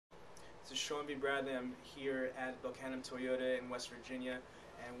This is Sean B. Bradley. I'm here at Buchanan Toyota in West Virginia,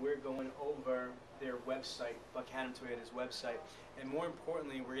 and we're going over their website, Buchanan Toyota's website. And more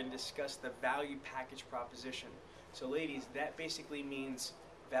importantly, we're going to discuss the value package proposition. So ladies, that basically means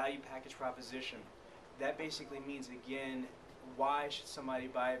value package proposition. That basically means, again, why should somebody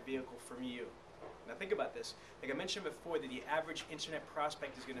buy a vehicle from you? Now think about this. Like I mentioned before, that the average internet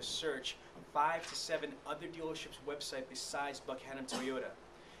prospect is going to search 5 to 7 other dealerships' websites besides Buchanan Toyota.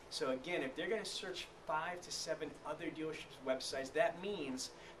 So again, if they're going to search 5 to 7 other dealerships' websites, that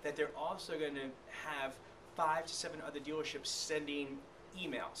means that they're also going to have 5 to 7 other dealerships sending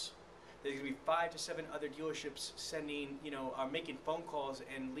emails. There's going to be 5 to 7 other dealerships sending, making phone calls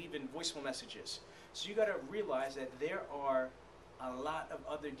and leaving voicemail messages. So you got to realize that there are a lot of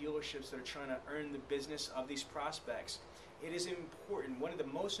other dealerships that are trying to earn the business of these prospects. It is important. One of the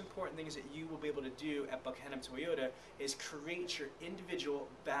most important things that you will be able to do at Buchanan Toyota is create your individual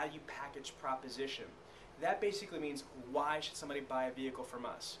value package proposition. That basically means, why should somebody buy a vehicle from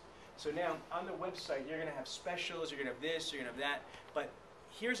us? So now on the website, you're going to have specials, you're going to have this, you're going to have that, but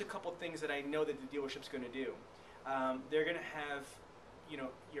here's a couple things that I know that the dealership's going to do. They're going to have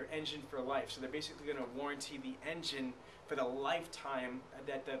your engine for life. So they're basically going to warranty the engine for the lifetime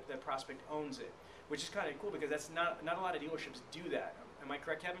that the prospect owns it, which is kind of cool because that's not a lot of dealerships do that. Am I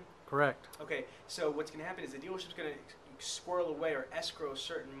correct, Kevin? Correct. Okay, so what's going to happen is the dealership's going to squirrel away or escrow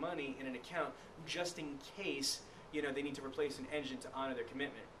certain money in an account just in case they need to replace an engine to honor their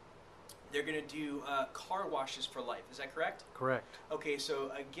commitment. They're going to do car washes for life. Is that correct? Correct. Okay,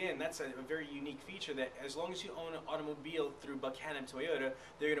 so again, that's a very unique feature that as long as you own an automobile through Buchanan Toyota,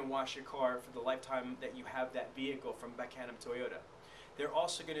 they're going to wash your car for the lifetime that you have that vehicle from Buchanan Toyota. They're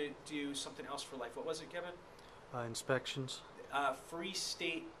also going to do something else for life. What was it, Kevin? Inspections. Free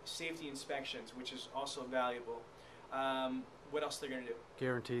state safety inspections, which is also valuable. What else they're going to do?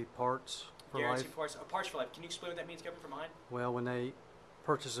 Guaranteed parts for Guaranteed life. parts. Parts for life. Can you explain what that means, Kevin, from behind? Well, when they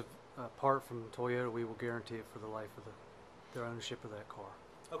purchase a part from Toyota, we will guarantee it for the life of their ownership of that car.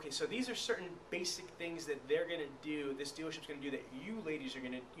 Okay, so these are certain basic things that they're going to do, this dealership's going to do, that you ladies are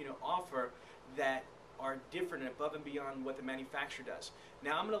going to offer that are different and above and beyond what the manufacturer does.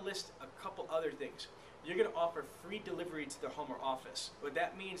 Now I'm going to list a couple other things. You're going to offer free delivery to their home or office. What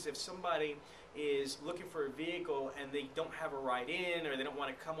that means, if somebody is looking for a vehicle and they don't have a ride in, or they don't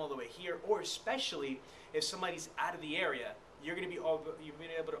want to come all the way here, or especially if somebody's out of the area, you're going to be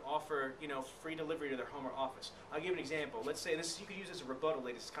able to offer free delivery to their home or office. I'll give an example. Let's say you could use this as a rebuttal,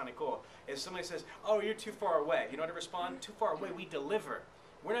 ladies. It's kind of cool. If somebody says, "Oh, you're too far away," you know how to respond? Too far away, we deliver.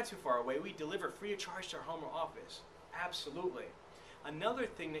 We're not too far away. We deliver free of charge to our home or office. Absolutely. Another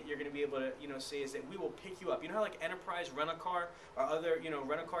thing that you're going to be able to say is that we will pick you up. You know how like Enterprise Rent-A-Car or other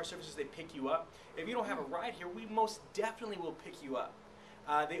rent-a-car services, they pick you up? If you don't have a ride here, we most definitely will pick you up.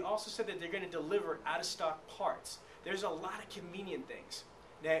 They also said that they're going to deliver out-of-stock parts. There's a lot of convenient things.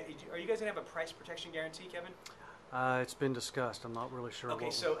 Now, are you guys going to have a price protection guarantee, Kevin? It's been discussed. I'm not really sure. Okay,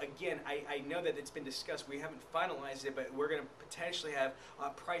 so again, I know that it's been discussed. We haven't finalized it, but we're going to potentially have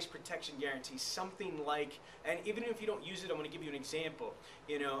a price protection guarantee, something like, and even if you don't use it, I'm going to give you an example.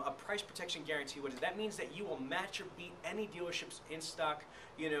 A price protection guarantee. What is that? That means that you will match or beat any dealership's in stock,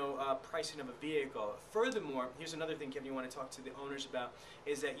 pricing of a vehicle. Furthermore, here's another thing, Kevin, you want to talk to the owners about,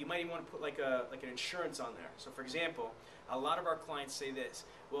 is that you might even want to put like an insurance on there. So, for example, a lot of our clients say this: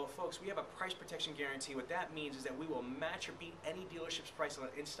 well, folks, we have a price protection guarantee. What that means is that we will match or beat any dealership's price on an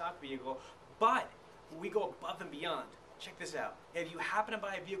in-stock vehicle, but we go above and beyond. Check this out. If you happen to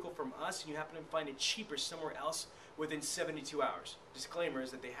buy a vehicle from us and you happen to find it cheaper somewhere else within 72 hours, disclaimer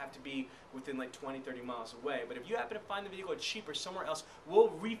is that they have to be within like 20, 30 miles away, but if you happen to find the vehicle cheaper somewhere else, we'll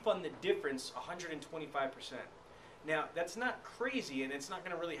refund the difference 125%. Now, that's not crazy, and it's not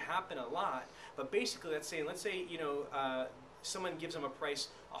going to really happen a lot, but basically that's saying, let's say, someone gives them a price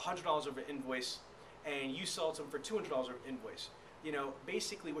 $100 over invoice, and you sell it to them for $200 over invoice.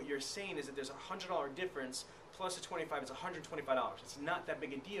 Basically what you're saying is that there's a $100 difference plus a 25, it's $125. It's not that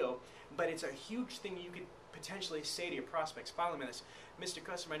big a deal, but it's a huge thing you could potentially say to your prospects. Follow me on this. Mr.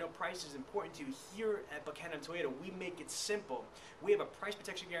 Customer, I know price is important to you. Here at Buchanan Toyota, we make it simple. We have a price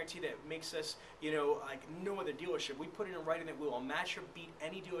protection guarantee that makes us, like no other dealership. We put it in writing that we will match or beat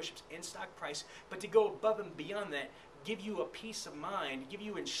any dealership's in-stock price, but to go above and beyond that, give you a peace of mind, give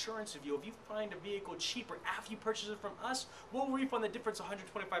you insurance of you. If you find a vehicle cheaper after you purchase it from us, we'll refund the difference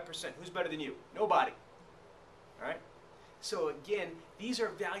 125%. Who's better than you? Nobody. All right? So again, these are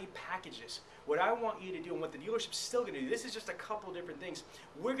value packages. What I want you to do, and what the dealership's still going to do, this is just a couple different things.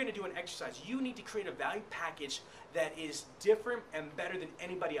 We're going to do an exercise. You need to create a value package that is different and better than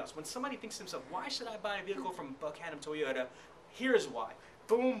anybody else. When somebody thinks to themselves, why should I buy a vehicle from Buchanan Toyota? Here's why.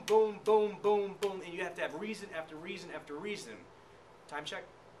 Boom, boom, boom, boom, boom, and you have to have reason after reason after reason. Time check?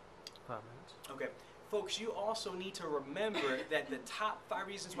 5 minutes. Okay. Folks, you also need to remember that the top 5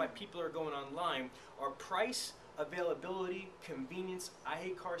 reasons why people are going online are price, availability, convenience, I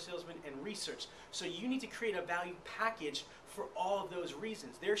hate car salesmen, and research. So you need to create a value package for all of those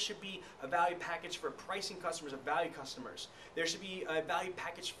reasons. There should be a value package for pricing customers of value customers. There should be a value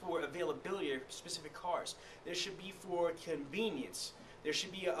package for availability of specific cars. There should be for convenience. There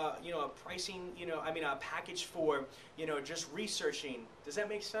should be a pricing, a package for, just researching. Does that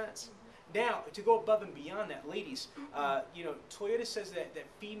make sense? Now, to go above and beyond that, ladies, Toyota says that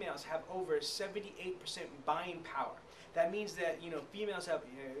females have over 78% buying power. That means that, females have,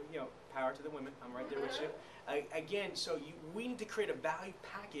 power to the women. I'm right there with you. Again, so we need to create a value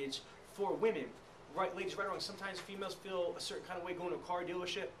package for women. Right, ladies, right or wrong, sometimes females feel a certain kind of way going to a car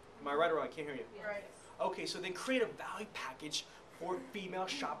dealership. Am I right or wrong? I can't hear you. Right. Okay, so then create a value package for female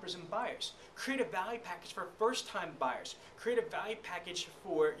shoppers and buyers. Create a value package for first-time buyers. Create a value package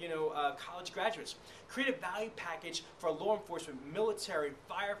for college graduates. Create a value package for law enforcement, military,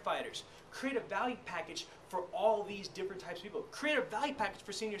 firefighters. Create a value package for all these different types of people. Create a value package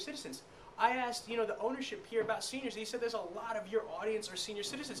for senior citizens. I asked, the ownership here about seniors. He said there's a lot of your audience are senior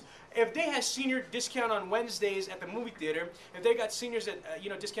citizens. If they had senior discount on Wednesdays at the movie theater, if they got seniors at,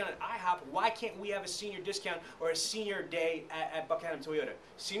 discount at IHOP, why can't we have a senior discount or a senior day at Buckhannon Toyota?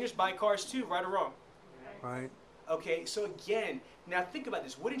 Seniors buy cars too, right or wrong? Right. Okay, so again, now think about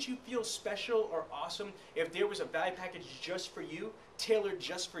this. Wouldn't you feel special or awesome if there was a value package just for you, tailored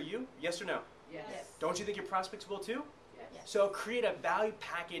just for you? Yes or no? Yes. Don't you think your prospects will too? Yes. So create a value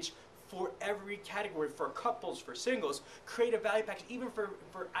package for every category, for couples, for singles. Create a value package even for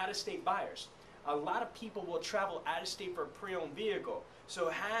out-of-state buyers. A lot of people will travel out-of-state for a pre-owned vehicle. So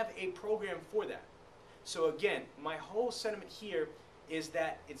have a program for that. So again, my whole sentiment here is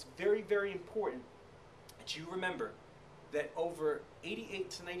that it's very, very important that you remember that over 88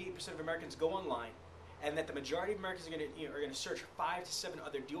 to 98% of Americans go online, and that the majority of Americans are going to search 5 to 7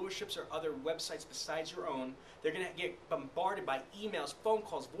 other dealerships or other websites besides your own. They're going to get bombarded by emails, phone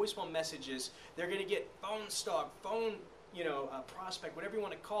calls, voicemail messages. They're going to get phone stock, phone prospect, whatever you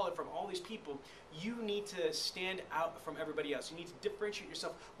want to call it, from all these people. You need to stand out from everybody else. You need to differentiate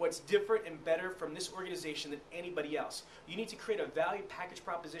yourself. What's different and better from this organization than anybody else? You need to create a value package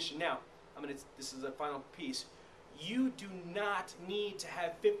proposition. Now, this is the final piece. You do not need to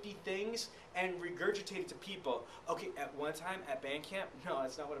have 50 things and regurgitate it to people. Okay, at one time at band camp? No,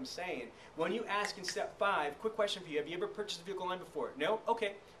 that's not what I'm saying. When you ask in step 5, quick question for you. Have you ever purchased a vehicle online before? No?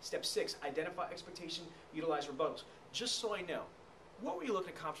 Okay. Step 6, identify expectation, utilize rebuttals. Just so I know, what were you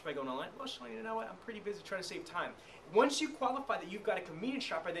looking to accomplish by going online? Well, Shalane, you know what? I'm pretty busy trying to save time. Once you qualify that you've got a convenient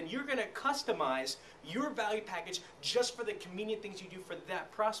shopper, then you're going to customize your value package just for the convenient things you do for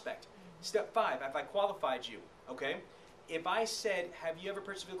that prospect. Step 5, have I qualified you? Okay? If I said, have you ever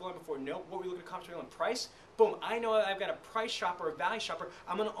purchased a vehicle online before? No. What were you looking to accomplish on price? Boom. I know I've got a price shopper, a value shopper.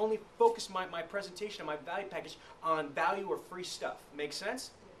 I'm going to only focus my presentation and my value package on value or free stuff. Make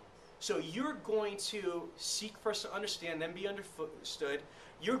sense? So you're going to seek first to understand, then be understood.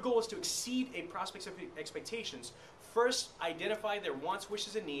 Your goal is to exceed a prospect's expectations. First, identify their wants,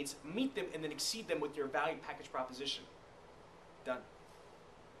 wishes, and needs, meet them, and then exceed them with your value package proposition. Done.